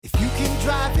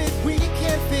drive it, we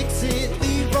can fix it.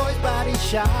 Leroy's Body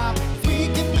Shop. We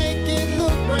can make it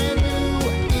look brand new.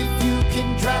 If you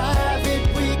can drive it,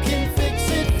 we can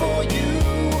fix it for you.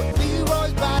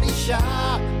 Leroy's Body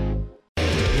Shop.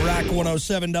 Rock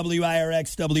 107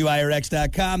 WIRX,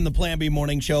 WIRX.com, the Plan B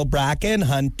Morning Show, Brock and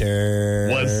Hunter.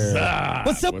 What's up?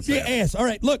 What's up, your ass? All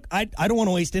right, look, I don't want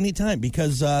to waste any time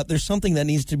because there's something that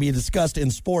needs to be discussed in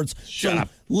sports. Shut up.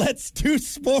 Let's do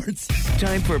sports.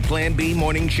 Time for Plan B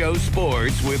Morning Show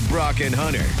Sports with Brock and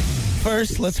Hunter.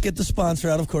 First, let's get the sponsor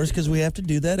out, of course, because we have to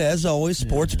do that. As always,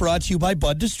 sports brought to you by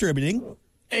Bud Distributing.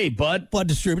 Hey, Bud. Bud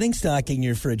Distributing, stocking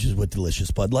your fridges with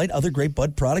delicious Bud Light, other great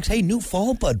Bud products. Hey, new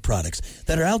fall Bud products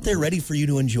that are out there ready for you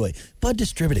to enjoy. Bud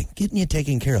Distributing, getting you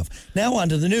taken care of. Now on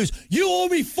to the news. You owe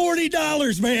me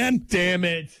 $40, man. Damn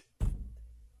it.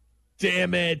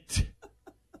 Damn it.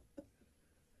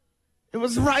 It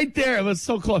was right there. It was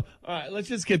so close. All right, let's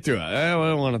just get through it. I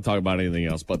don't want to talk about anything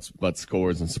else but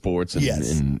scores and sports and,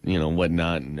 Yes. and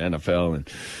whatnot and NFL. And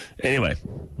anyway,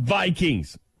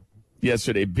 Vikings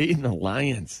yesterday beating the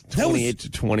Lions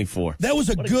 28-24. That was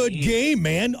a good game,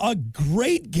 man. A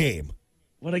great game.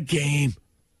 What a game.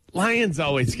 Lions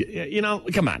always,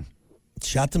 come on.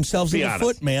 Shot themselves in the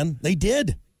foot, man. They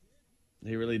did.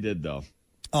 They really did, though.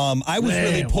 I was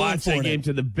really pulling watch for that it. game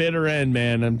to the bitter end,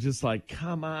 man. I'm just like,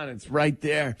 come on, it's right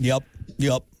there. Yep.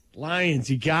 Lions,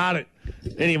 you got it.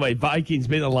 Anyway, Vikings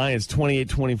beat the Lions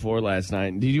 28-24 last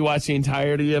night. Did you watch the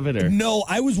entirety of it? Or? No,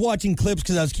 I was watching clips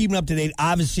because I was keeping up to date.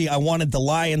 Obviously, I wanted the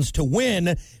Lions to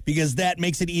win because that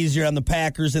makes it easier on the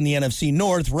Packers in the NFC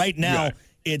North. Right now,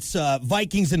 It's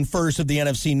Vikings in first of the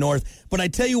NFC North. But I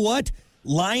tell you what,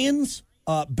 Lions,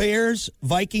 Bears,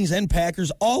 Vikings, and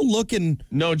Packers all looking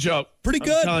no joke. Pretty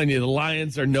good. I'm telling you, the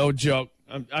Lions are no joke.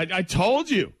 I told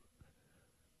you.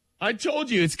 I told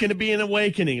you it's going to be an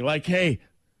awakening. Like, hey,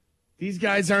 these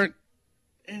guys aren't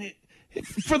in it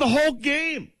for the whole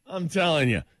game. I'm telling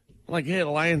you. Like, hey, the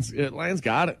Lions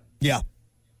got it. Yeah.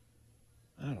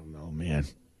 I don't know, man.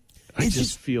 I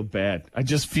just feel bad. I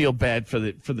just feel bad for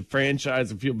the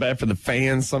franchise. I feel bad for the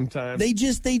fans sometimes. They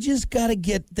just got to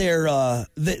get their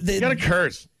they got a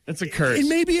curse. It's a curse. It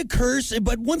may be a curse,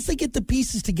 but once they get the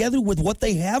pieces together with what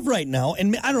they have right now,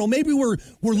 and I don't know, maybe we're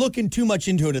looking too much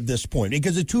into it at this point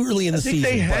because it's too early in the season. I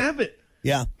think they have it.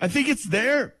 Yeah. I think it's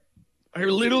there. I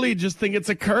literally just think it's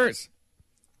a curse.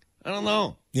 I don't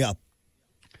know. Yeah.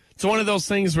 It's one of those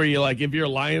things where you're like, if you're a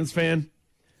Lions fan,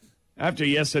 after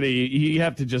yesterday, you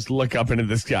have to just look up into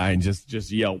the sky and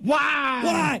just yell,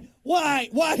 why?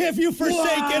 Why have you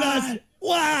forsaken us?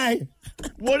 Why?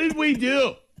 What did we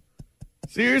do?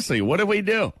 Seriously, what did we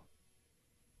do?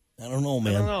 I don't know,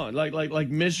 man. I don't know. Like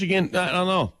Michigan, I don't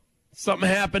know. Something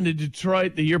happened to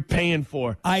Detroit that you're paying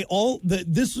for.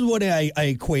 This is what I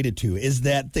equate it to, is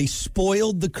that they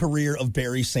spoiled the career of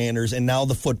Barry Sanders, and now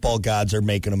the football gods are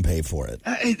making him pay for it.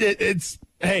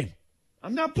 Hey,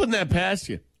 I'm not putting that past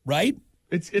you. Right?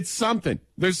 It's something.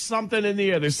 There's something in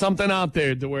the air. There's something out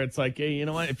there to where it's like, hey, you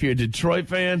know what? If you're a Detroit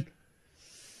fan,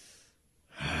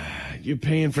 you're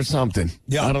paying for something.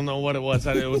 Yeah. I don't know what it was.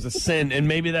 It was a sin, and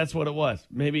maybe that's what it was.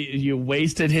 Maybe you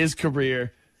wasted his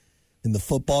career. And the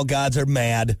football gods are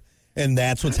mad, and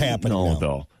that's what's happening now.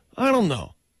 Though. I don't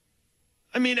know.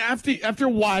 I mean, after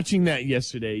watching that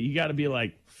yesterday, you got to be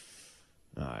like,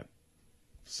 all right,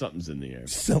 something's in the air.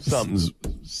 Something's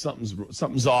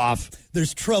off.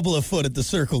 There's trouble afoot at the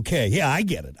Circle K. Yeah, I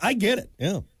get it.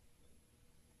 Yeah. I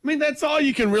mean, that's all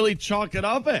you can really chalk it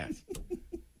up as.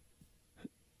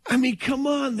 I mean, come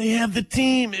on. They have the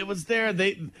team. It was there.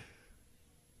 They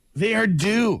are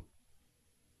due.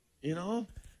 You know?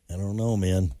 I don't know,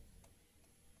 man.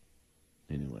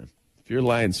 Anyway, if you're a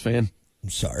Lions fan, I'm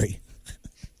sorry.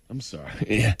 I'm sorry.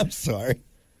 Yeah. I'm sorry.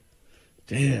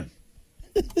 Damn.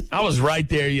 I was right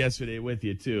there yesterday with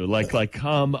you, too. Like,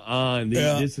 come on.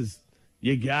 This is,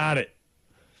 you got it.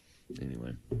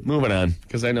 Anyway, moving on,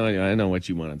 because I know what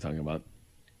you want to talk about.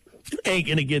 Ain't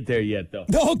going to get there yet, though.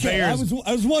 Okay, Bears,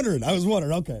 I was wondering.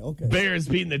 Okay. Bears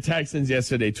beating the Texans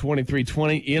yesterday,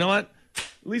 23-20. You know what?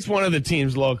 At least one of the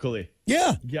teams locally.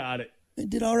 Yeah. Got it. They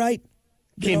did all right.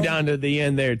 Came down to the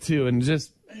end there, too, and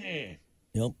just, man.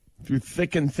 Yep. Through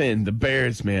thick and thin, the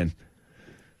Bears, man.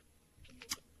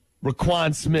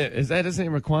 Raquan Smith. Is that his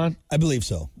name, Raquan? I believe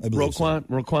so.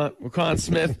 Raquan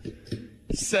Smith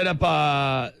set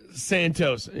up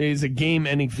Santos. He's a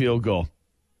game-ending field goal.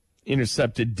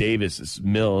 Intercepted Davis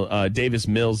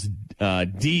Mills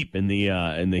deep in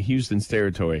the Houston's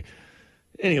territory.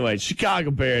 Anyway,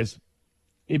 Chicago Bears.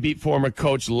 He beat former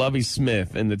coach Lovie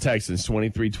Smith and the Texans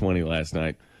 23-20 last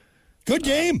night. Good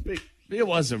game. It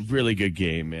was a really good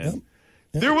game, man.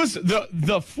 Yep. There was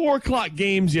the 4 o'clock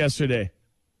games yesterday.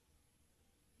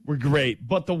 were great,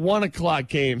 but the 1 o'clock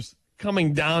games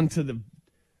coming down to the.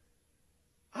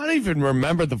 I don't even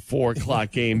remember the 4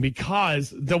 o'clock game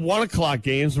because the 1 o'clock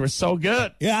games were so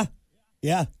good. Yeah.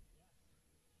 Did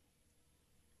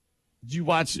you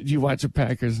watch the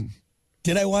Packers?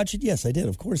 Did I watch it? Yes, I did.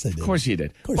 Of course I did. Of course you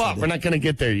did. course I But did. we're not going to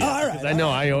get there yet. All right, 'cause I know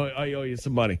I owe you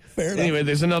some money. Fair enough. Anyway,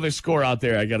 there's another score out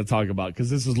there I got to talk about because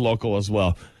this is local as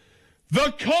well.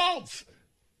 The Colts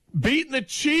beating the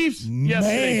Chiefs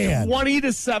yesterday, Man.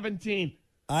 20-17.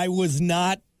 I was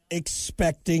not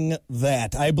expecting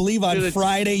that. I believe on Dude,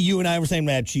 Friday, you and I were saying,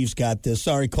 "Man, Chiefs got this.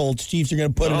 Sorry, Colts. Chiefs are going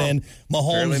to put No, it in. Mahomes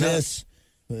apparently not. this.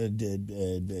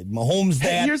 Mahomes Hey,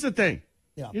 that." here's the thing.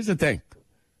 Yeah. Here's the thing.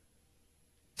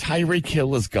 Tyreek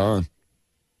Hill is gone.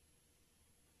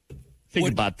 Think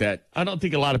What- about that. I don't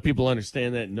think a lot of people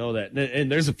understand that and know that.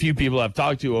 And there's a few people I've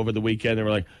talked to over the weekend that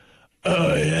were like,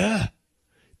 "Oh, yeah.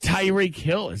 Tyreek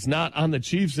Hill is not on the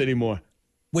Chiefs anymore."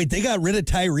 Wait, they got rid of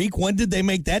Tyreek? When did they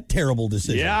make that terrible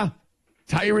decision? Yeah.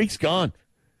 Tyreek's gone.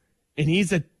 And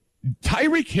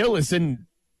Tyreek Hill is in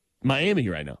Miami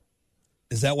right now.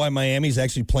 Is that why Miami's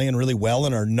actually playing really well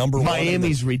and are number one?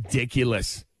 Miami's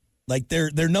ridiculous. Like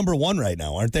they're number one right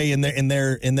now, aren't they? In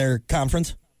their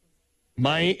conference.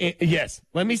 Yes.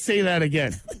 Let me say that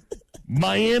again.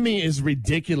 Miami is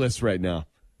ridiculous right now.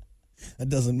 That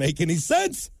doesn't make any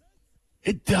sense.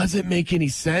 It doesn't make any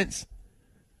sense.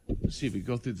 Let's see if we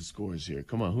go through the scores here.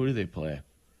 Come on, who do they play?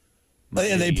 Oh,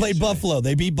 yeah, they played Buffalo.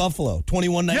 They beat Buffalo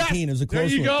 21-19. Yes, It was a close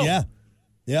there you one. go.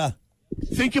 Yeah.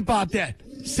 Think about that.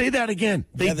 Say that again.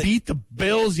 They beat the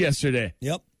Bills yesterday.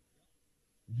 Yep.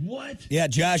 What? Yeah,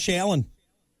 Josh Allen.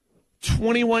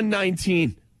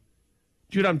 21-19.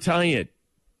 Dude, I'm telling you,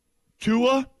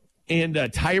 Tua and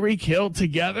Tyreek Hill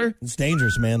together. It's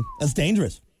dangerous, man. That's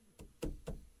dangerous.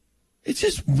 It's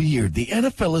just weird. The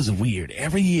NFL is weird.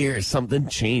 Every year something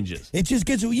changes. It just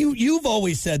gets you've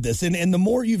always said this, and the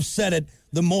more you've said it,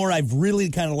 the more I've really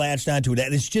kind of latched onto it.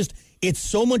 And it's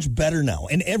so much better now.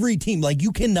 And every team, like,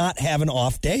 you cannot have an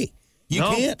off day. You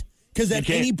No, can't. Because at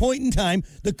any point in time,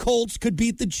 the Colts could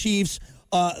beat the Chiefs,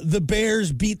 the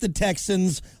Bears beat the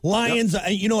Texans, Lions,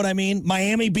 you know what I mean?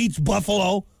 Miami beats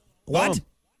Buffalo. What?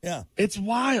 Yeah. It's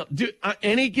wild. Dude,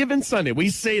 any given Sunday, we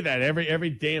say that every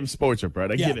damn sports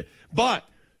report. I get it. But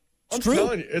I'm true.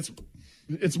 telling you,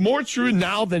 it's more true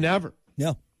now than ever.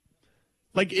 Yeah.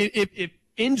 Like, if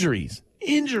injuries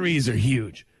are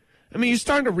huge. I mean, you're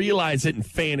starting to realize it in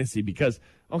fantasy because,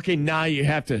 okay, now you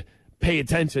have to pay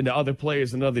attention to other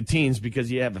players and other teams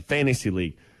because you have a fantasy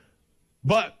league.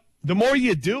 But the more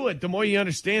you do it, the more you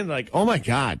understand, like, oh, my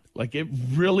God. Like, it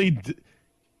really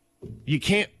you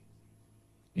can't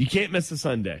miss a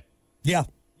Sunday Yeah.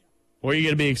 or you're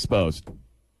going to be exposed.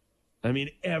 I mean,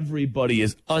 everybody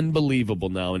is unbelievable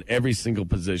now in every single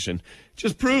position.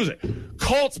 Just proves it.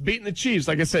 Colts beating the Chiefs,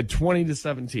 like I said,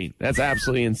 20-17. That's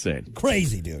absolutely insane.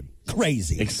 Crazy, dude.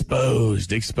 Crazy.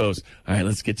 Exposed. All right,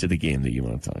 let's get to the game that you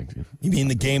want to talk to. You mean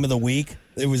the game of the week?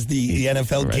 It was the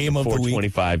NFL Right, game the of the week.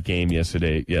 425 game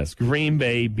yesterday. Yes, Green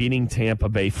Bay beating Tampa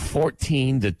Bay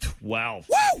 14-12.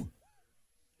 Woo!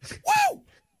 Woo!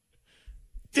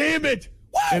 Damn it!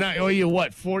 Woo! And I owe you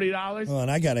what, $40? Oh,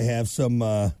 and I got to have some.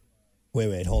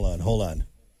 Wait, hold on.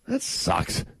 That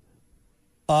sucks.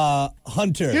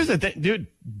 Hunter. Here's the thing, dude.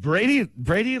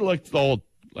 Brady looked old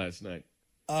last night.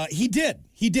 He did.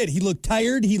 He looked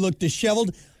tired. He looked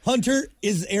disheveled. Hunter,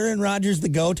 is Aaron Rodgers the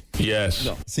GOAT? Yes.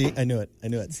 No. See, I knew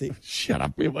it. See, Shut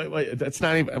up. Wait. That's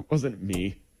not even. That wasn't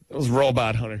me. That was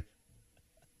Robot Hunter.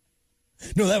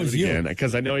 no, that was you. Again,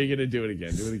 because I know you're going to do it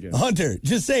again. Do it again. Hunter,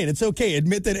 just say it. It's okay.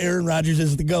 Admit that Aaron Rodgers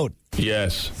is the GOAT.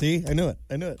 Yes. See, I knew it.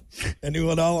 I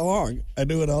knew it all along.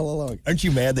 Aren't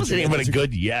you mad that Wasn't you even a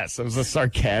good yes. It was a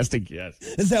sarcastic yes.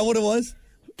 Is that what it was?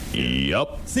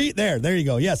 Yup. See, there you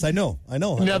go. Yes, I know.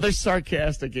 Hunter. Another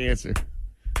sarcastic answer.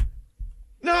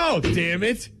 No, damn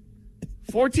it.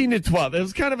 14-12. It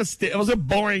was kind of it was a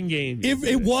boring game.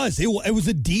 It was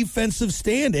a defensive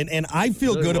stand, and I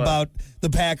feel Really good was. about the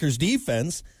Packers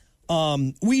defense.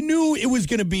 We knew it was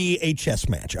going to be a chess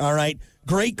match. All right,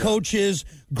 great coaches,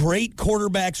 great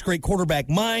quarterbacks, great quarterback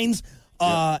minds,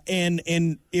 and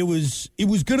it was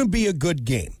going to be a good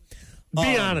game.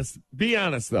 Be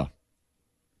honest though.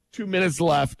 2 minutes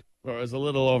left, or it was a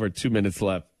little over 2 minutes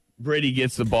left. Brady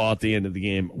gets the ball at the end of the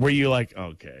game. Were you like,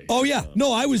 okay? Oh yeah,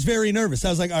 no, I was very nervous. I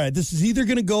was like, all right, this is either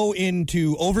going to go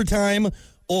into overtime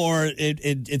or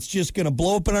it's just going to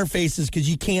blow up in our faces because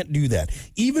you can't do that.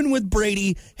 Even with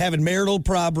Brady having marital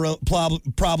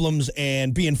problems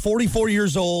and being 44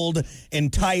 years old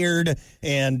and tired,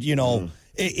 and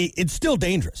it's still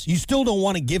dangerous. You still don't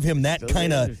want to give him that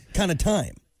kind of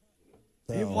time.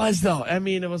 It was, though. I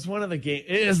mean, it was one of the game.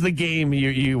 It is the game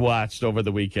you watched over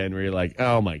the weekend where you're like,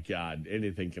 oh, my God,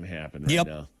 anything can happen right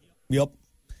now. Yep.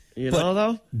 You know,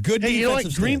 though? Good defensive you know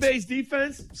what? Green stance. Bay's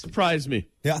defense surprised me.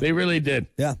 Yeah. They really did.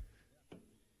 Yeah.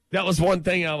 That was one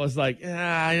thing I was like,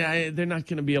 they're not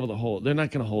going to be able to hold. They're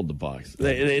not going to hold the Bucs.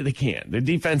 They can't. Their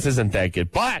defense isn't that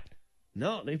good. But,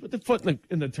 no, they put the foot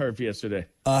in the turf yesterday.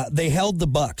 They held the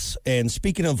Bucs. And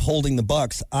speaking of holding the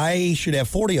Bucs, I should have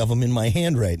 40 of them in my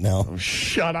hand right now. Oh,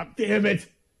 shut up, damn it.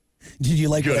 Did you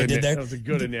like what I did there? That was a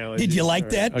good analogy. Did you like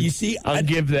that? You see? I'll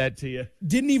give that to you.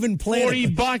 Didn't even plan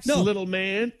 $40, No. little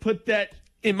man. Put that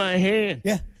in my hand.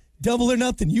 Yeah. Double or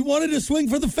nothing. You wanted to swing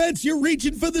for the fence. You're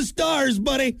reaching for the stars,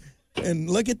 buddy. And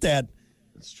look at that.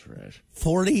 That's trash.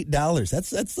 $40.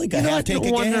 That's like a half tank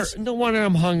of gas. No wonder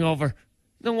I'm hungover.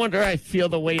 No wonder I feel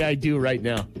the way I do right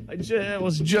now. I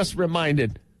was just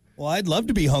reminded. Well, I'd love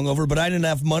to be hungover, but I didn't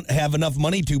have enough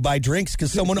money to buy drinks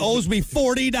because someone owes me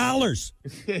 $40.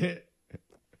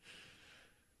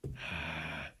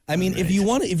 I mean, if you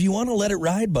want to let it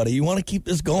ride, buddy, you want to keep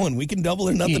this going, we can double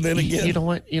or nothing in again. You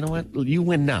know what? You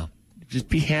win now. Just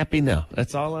be happy now.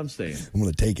 That's all I'm saying. I'm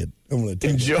going to take it.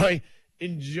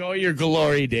 Enjoy your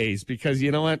glory days because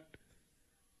you know what?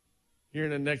 Here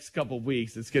in the next couple of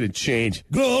weeks, it's going to change.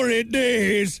 Glory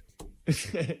days.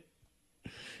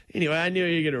 Anyway, I knew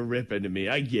you were going to rip into me.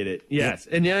 I get it. Yes.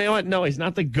 And you know what? No, he's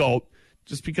not the GOAT.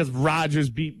 Just because Rodgers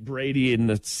beat Brady in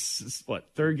the,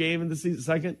 third game in the season?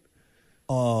 Second?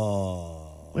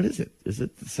 What is it? Is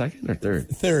it the second or third?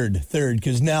 Third,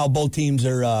 because now both teams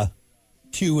are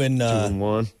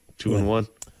 2-1.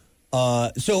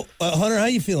 2-1. So, Hunter, how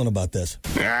you feeling about this?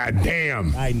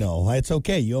 Damn. I know. It's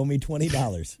okay. You owe me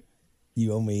 $20.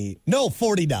 You owe me... No,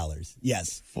 $40.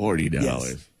 Yes. $40.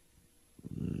 Yes.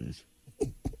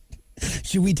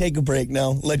 Should we take a break now?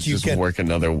 Let you work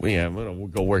another... Yeah, I'm going to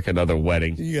go work another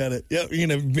wedding. You got it. Yep,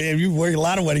 you've worked a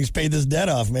lot of weddings, paid this debt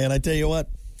off, man. I tell you what.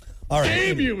 All right.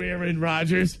 Damn you, Aaron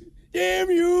Rodgers.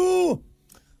 Damn you.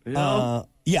 You know?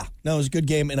 Yeah, no, it was a good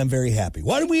game, and I'm very happy.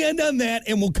 Why don't we end on that,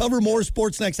 and we'll cover more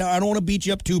sports next hour. I don't want to beat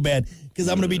you up too bad, because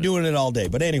I'm going to be doing it all day.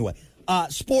 But anyway,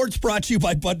 sports brought to you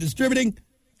by Bud Distributing.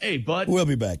 Hey, Bud. We'll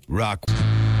be back. Rock.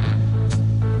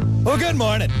 Well, good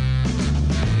morning.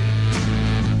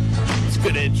 It's a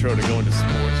good intro to go into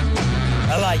sports.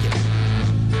 I like it.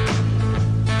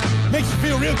 Makes you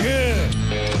feel real good.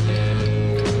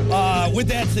 With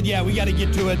that said, yeah, we got to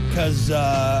get to it because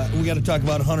we got to talk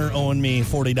about Hunter owing me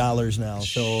 $40 now.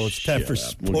 So it's time for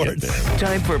sports.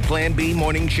 Time for Plan B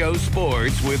Morning Show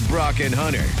Sports with Brock and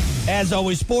Hunter. As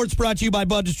always, sports brought to you by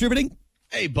Bud Distributing.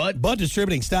 Hey, Bud. Bud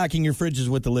Distributing, stocking your fridges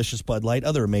with delicious Bud Light,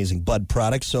 other amazing Bud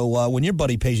products. So when your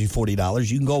buddy pays you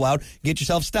 $40, you can go out and get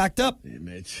yourself stocked up. Hey,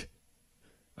 Mitch.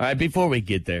 All right, before we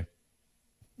get there,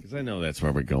 because I know that's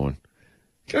where we're going,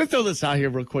 can I throw this out here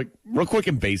real quick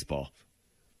in baseball?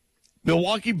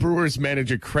 Milwaukee Brewers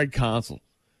manager Craig Counsell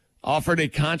offered a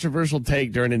controversial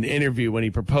take during an interview when he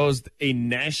proposed a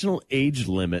national age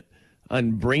limit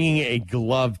on bringing a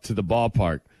glove to the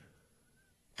ballpark.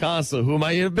 Counsell, who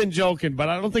might have been joking, but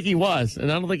I don't think he was,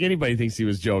 and I don't think anybody thinks he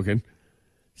was joking,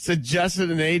 suggested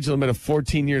an age limit of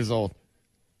 14 years old.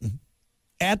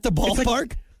 At the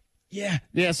ballpark? Yeah,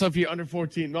 so if you're under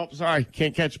 14, nope, sorry,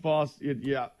 can't catch balls.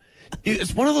 Yeah.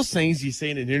 It's one of those things you say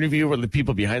in an interview where the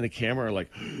people behind the camera are like,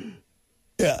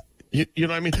 yeah. You know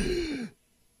what I mean?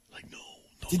 Like, no.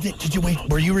 Did you wait?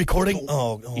 Were you recording?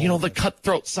 Oh. You know, the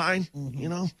cutthroat sign, you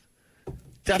know?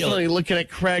 Definitely looking at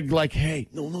Craig like, hey,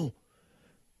 no.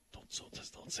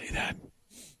 Don't say that.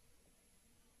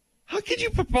 How could you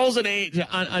propose an age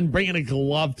on bringing a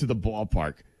glove to the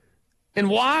ballpark? And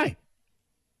why?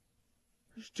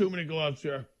 There's too many gloves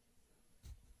here.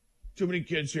 Too many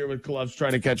kids here with gloves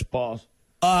trying to catch balls.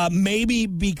 Maybe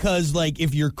because, like,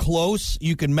 if you're close,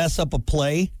 you can mess up a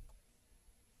play.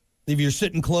 If you're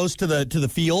sitting close to the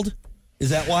field,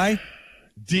 is that why?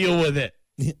 Deal with it.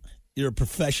 You're a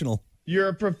professional. You're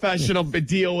a professional, but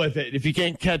deal with it. If you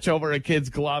can't catch over a kid's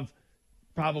glove,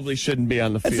 probably shouldn't be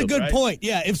on the field. That's a good right? point.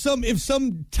 Yeah, if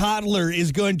some toddler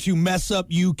is going to mess up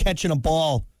you catching a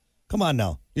ball, come on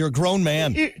now. You're a grown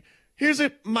man. Here's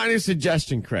a minor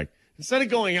suggestion, Craig. Instead of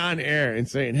going on air and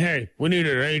saying, hey, we need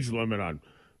an age limit on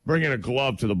bringing a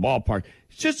glove to the ballpark,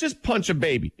 just punch a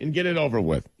baby and get it over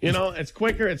with. You know, it's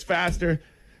quicker, it's faster.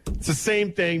 It's the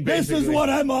same thing, basically. This is what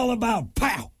I'm all about.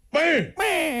 Pow! Bam!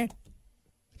 Man!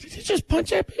 Did you just punch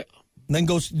that? And then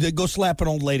go slap an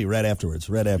old lady right afterwards.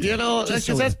 You know,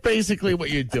 that's basically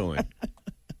what you're doing.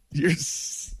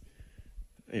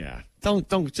 Don't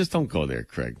go there,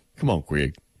 Craig. Come on,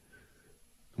 Greg.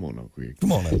 Come on now, Greg.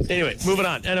 Come on now. Anyway, moving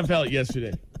on. NFL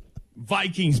yesterday.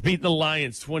 Vikings beat the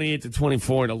Lions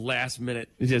 28-24 in the last minute.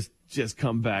 Just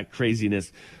come back.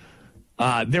 Craziness.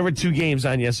 There were 2 games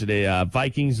on yesterday.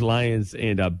 Vikings, Lions,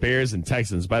 and Bears and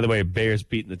Texans. By the way, Bears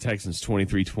beating the Texans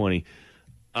 23-20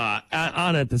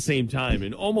 on at the same time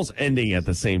and almost ending at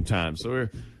the same time. So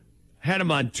we had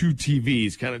them on 2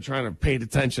 TVs, kind of trying to pay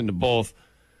attention to both.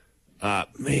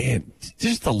 Man,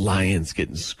 just the Lions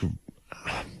getting screwed.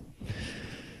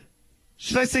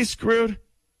 Should I say screwed?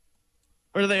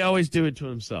 Or do they always do it to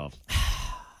themselves?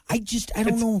 I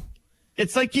don't know.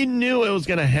 It's like you knew it was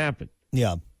going to happen.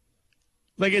 Yeah.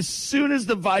 Like as soon as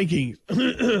the Vikings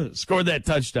scored that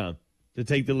touchdown to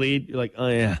take the lead, you're like, oh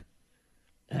yeah.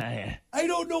 I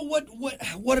don't know what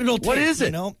it'll take. What is it?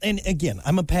 You know? And again,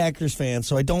 I'm a Packers fan,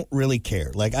 so I don't really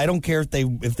care. Like I don't care if they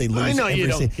lose. I know you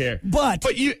don't care,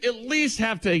 but you at least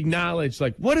have to acknowledge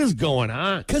like what is going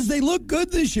on because they look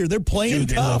good this year. They're playing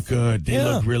tough. They look good. They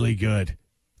look really good.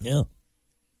 Yeah.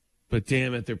 But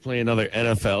damn it, they're playing other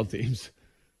NFL teams.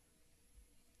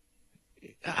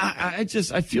 I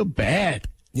feel bad.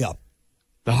 Yeah.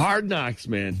 The Hard Knocks,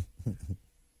 man.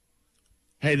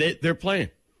 Hey, they're playing.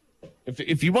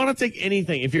 If you want to take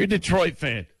anything, if you're a Detroit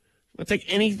fan, want to take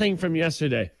anything from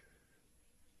yesterday,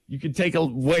 you can take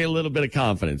away a little bit of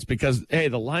confidence because, hey,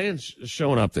 the Lions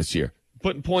showing up this year,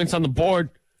 putting points on the board.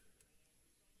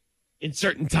 In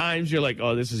certain times, you're like,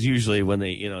 oh, this is usually when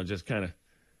they, just kind of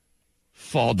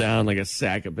fall down like a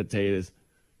sack of potatoes.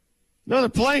 No, they're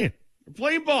playing. They're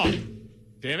playing ball.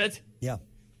 Damn it. Yeah.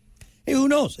 Hey, who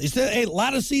knows? A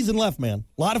lot of season left, man.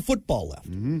 A lot of football left.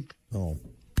 Mm-hmm. Oh,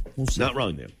 we'll see. Not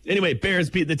wrong there. Anyway,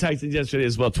 Bears beat the Texans yesterday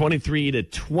as well,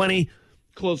 23-20.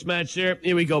 Close match there.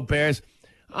 Here we go, Bears.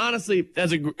 Honestly,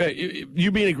 as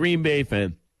you being a Green Bay fan,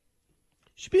 you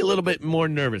should be a little bit more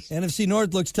nervous. NFC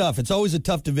North looks tough. It's always a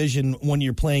tough division when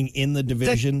you're playing in the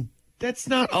division. That's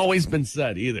not always been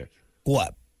said either.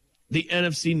 What? The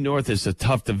NFC North is a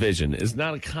tough division. It's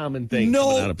not a common thing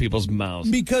coming out of people's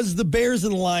mouths. Because the Bears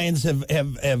and the Lions have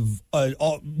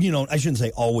I shouldn't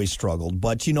say always struggled,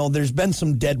 but, there's been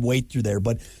some dead weight through there.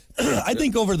 But I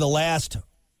think over the last,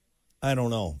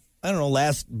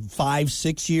 last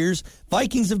 5-6 years,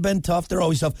 Vikings have been tough. They're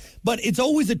always tough. But it's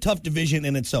always a tough division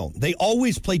in its own. They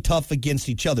always play tough against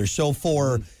each other. So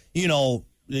for, 8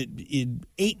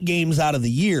 games out of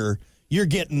the year, you're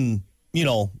getting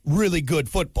really good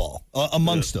football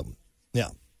amongst them. Yeah.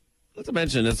 Not to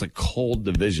mention, it's a cold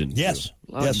division. Yes.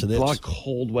 Yes, it is. A lot of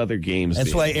cold weather games.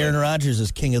 That's why Aaron Rodgers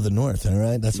is king of the North, all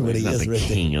right? That's what he is. Right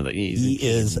king of the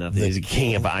He's the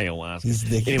king of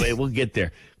ayahuasca. Anyway, we'll get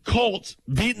there. Colts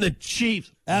beating the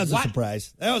Chiefs. That was a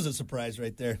surprise. That was a surprise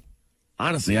right there.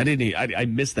 Honestly, I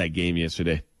missed that game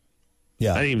yesterday.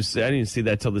 Yeah. I didn't even see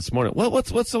that till this morning.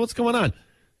 What's going on?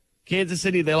 Kansas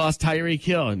City, they lost Tyreek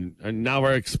Hill, and now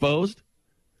we're exposed?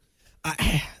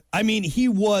 I mean, he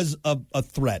was a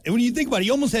threat. And when you think about it,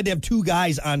 you almost had to have 2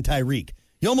 guys on Tyreek.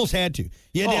 You almost had to.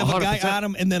 You had to have 100%. A guy on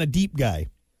him and then a deep guy.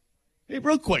 Hey,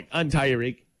 real quick, on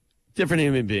Tyreek, different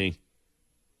human being.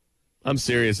 I'm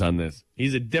serious on this.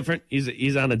 He's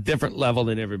on a different level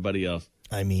than everybody else.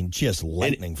 I mean, just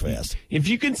lightning fast. If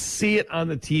you can see it on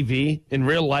the TV, in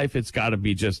real life, it's got to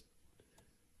be just,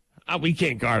 we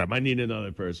can't guard him. I need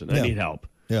another person. I need help.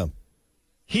 Yeah.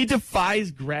 He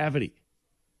defies gravity.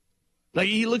 Like,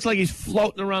 he looks like he's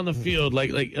floating around the field.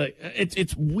 Like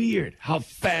it's weird how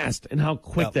fast and how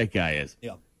quick that guy is.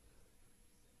 Yeah.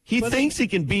 He thinks he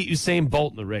can beat Usain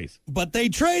Bolt in the race. But they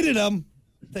traded him.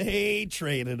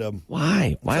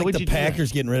 Why? Why would the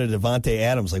Packers getting rid of Devontae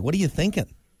Adams? Like, what are you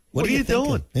thinking? What are you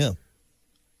doing? Yeah.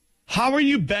 How are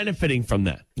you benefiting from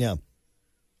that? Yeah.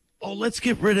 Oh, let's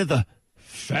get rid of the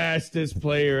fastest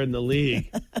player in the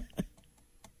league.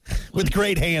 With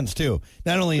great hands, too.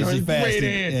 Not only is he fast,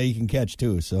 he can catch,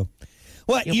 too. So,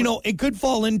 well, it could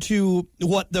fall into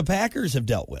what the Packers have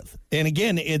dealt with. And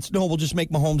again, we'll just make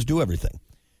Mahomes do everything.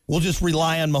 We'll just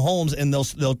rely on Mahomes, and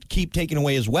they'll keep taking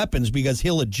away his weapons because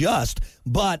he'll adjust.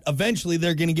 But eventually,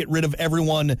 they're going to get rid of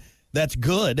everyone that's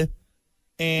good,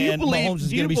 and Mahomes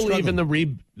is going to be struggling. Do you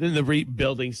believe in the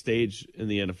rebuilding stage in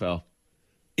the NFL?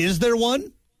 Is there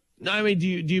one? No, I mean, do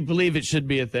you believe it should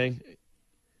be a thing?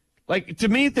 Like, to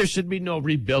me, there should be no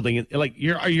rebuilding. Like,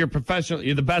 you're professional.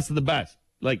 You're the best of the best.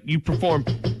 Like, you perform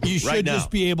You should right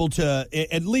just be able to,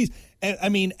 at least, I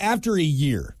mean, after a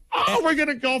year. Oh, we're going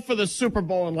to go for the Super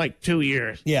Bowl in like 2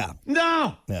 years. Yeah.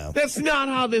 No. That's not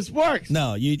how this works.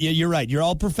 No, you're right. You're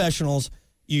all professionals.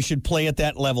 You should play at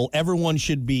that level. Everyone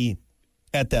should be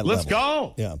at that level. Let's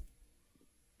go. Yeah.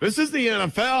 This is the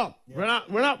NFL. Yeah.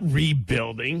 We're not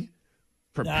rebuilding,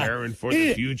 preparing for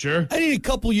the future. I need a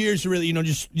couple years to really,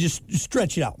 just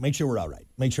stretch it out. Make sure we're all right.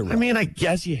 I mean, I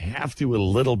guess you have to a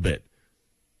little bit.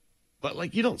 But,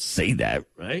 like, you don't say that,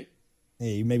 right?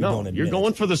 Hey, you maybe No, don't admit you're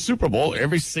going for the Super Bowl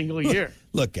every single year.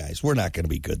 Look, guys, we're not going to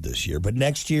be good this year, but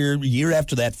next year, year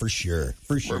after that, for sure.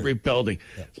 For We're sure. rebuilding.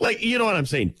 Yeah. Like, you know what I'm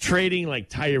saying? Trading, like,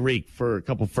 Tyreek for a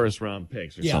couple first-round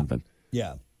picks or something.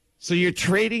 Yeah. So you're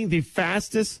trading the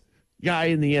fastest guy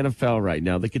in the NFL right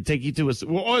now that could take you to a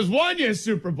has won you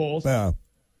Super Bowls. Yeah.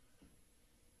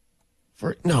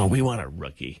 No, we want a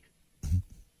rookie.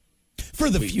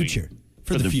 For the future.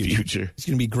 For the future. It's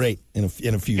going to be great in a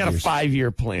few Got years. a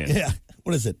 5-year plan. Yeah.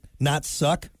 What is it? Not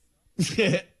suck?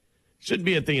 Shouldn't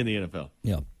be a thing in the NFL.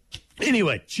 Yeah.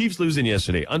 Anyway, Chiefs losing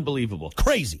yesterday. Unbelievable.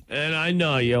 Crazy. And I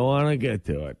know you want to get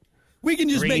to it. We can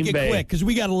just Green make it Bay. quick because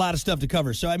we got a lot of stuff to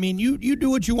cover. So, I mean, you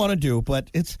do what you want to do, but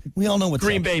we all know what's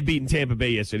Green up. Bay beating Tampa Bay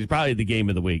yesterday. It's probably the game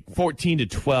of the week.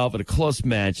 14-12 at a close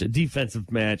match, a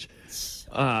defensive match.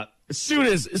 As soon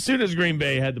as Green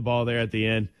Bay had the ball there at the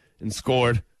end and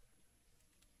scored,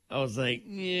 I was like,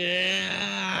 yeah,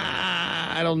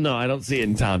 I don't know. I don't see it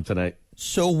in Tom tonight.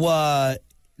 So,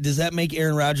 does that make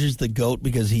Aaron Rodgers the GOAT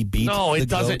because he beat No, the it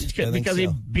doesn't. GOAT? Because he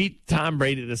so. beat Tom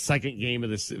Brady the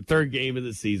third game of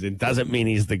the season doesn't mean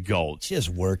he's the GOAT. Just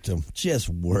worked him,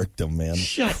 man.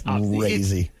 Shut up.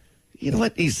 Crazy. You know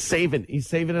what? He's saving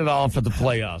it all for the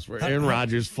playoffs where Aaron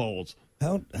Rodgers folds.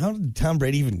 How did Tom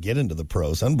Brady even get into the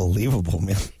pros? Unbelievable,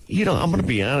 man. You know, I'm going to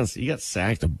be honest. He got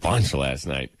sacked a bunch last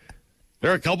night. There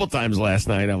were a couple times last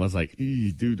night I was like,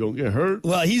 dude, don't get hurt.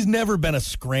 Well, he's never been a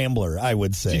scrambler, I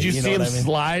would say. Did you see know him what I mean?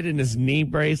 slide and his knee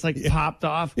brace popped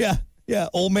off? Yeah,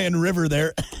 Old Man River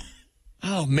there.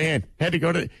 Oh, man. Had to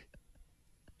go to...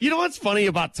 You know what's funny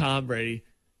about Tom Brady?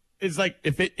 It's like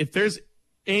if there's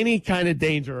any kind of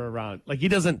danger around, like he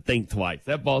doesn't think twice.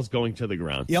 That ball's going to the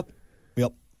ground. Yep.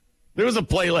 There was a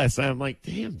play last night. I'm like,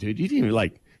 damn, dude, you didn't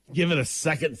even give it a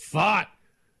second thought.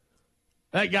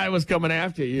 That guy was coming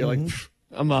after you. You're like,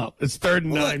 I'm up. It's 3rd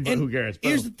and 9, but who cares?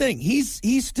 Here's the thing.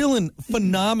 He's still in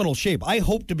phenomenal shape. I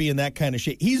hope to be in that kind of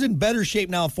shape. He's in better shape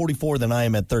now at 44 than I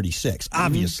am at 36,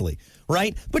 obviously,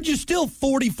 right? But you're still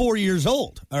 44 years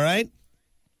old, all right?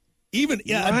 Even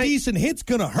a decent hit's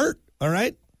going to hurt, all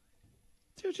right?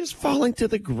 Dude, just falling to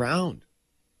the ground,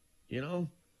 you know?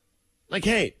 Like,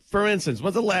 hey, for instance,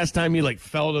 when's the last time you,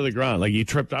 fell to the ground? Like, you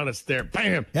tripped on a stair,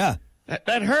 bam. Yeah.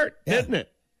 That hurt, didn't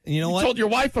it? You know what? You told your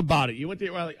wife about it. You went to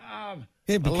your wife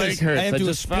my leg hurts. I have to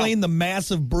explain the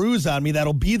massive bruise on me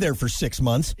that'll be there for 6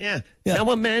 months. Yeah. Now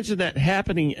imagine that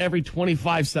happening every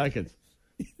 25 seconds.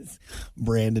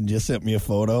 Brandon just sent me a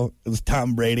photo. It was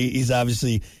Tom Brady.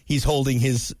 He's holding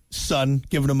his son,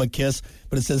 giving him a kiss,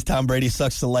 but it says Tom Brady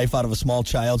sucks the life out of a small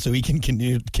child so he can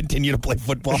continue to play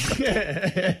football.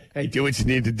 Hey, do what you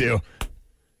need to do.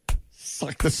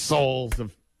 Suck the souls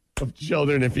of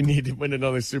children if you need to win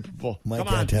another Super Bowl. My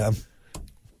God, Tom.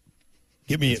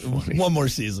 Give me one more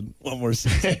season.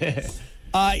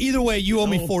 Either way, you owe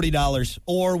me $40,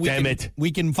 or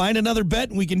we can find another bet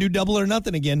and we can do double or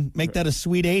nothing again. Make that a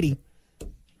sweet 80.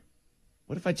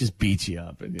 What if I just beat you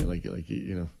up and you're like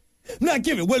you know? I'm not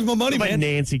giving. Where's my money, man?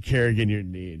 Nancy Kerrigan your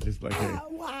knee, just like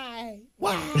Why?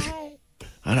 I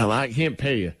don't know. I can't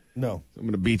pay you. No, I'm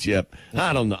going to beat you up.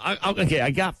 I don't know. Okay,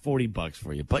 I got $40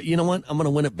 for you, but you know what? I'm going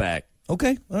to win it back.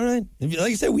 Okay, all right. Like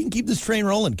I said, we can keep this train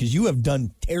rolling because you have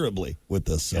done terribly with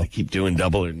this. So. Gotta keep doing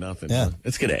double or nothing. Yeah.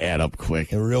 It's going to add up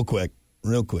quick. Yeah, real quick.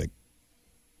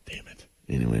 Damn it.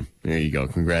 Anyway, there you go.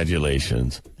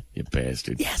 Congratulations, you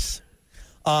bastard. Yes.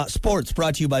 Sports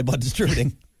brought to you by Bud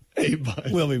Distributing. Hey, bud.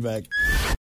 We'll be back.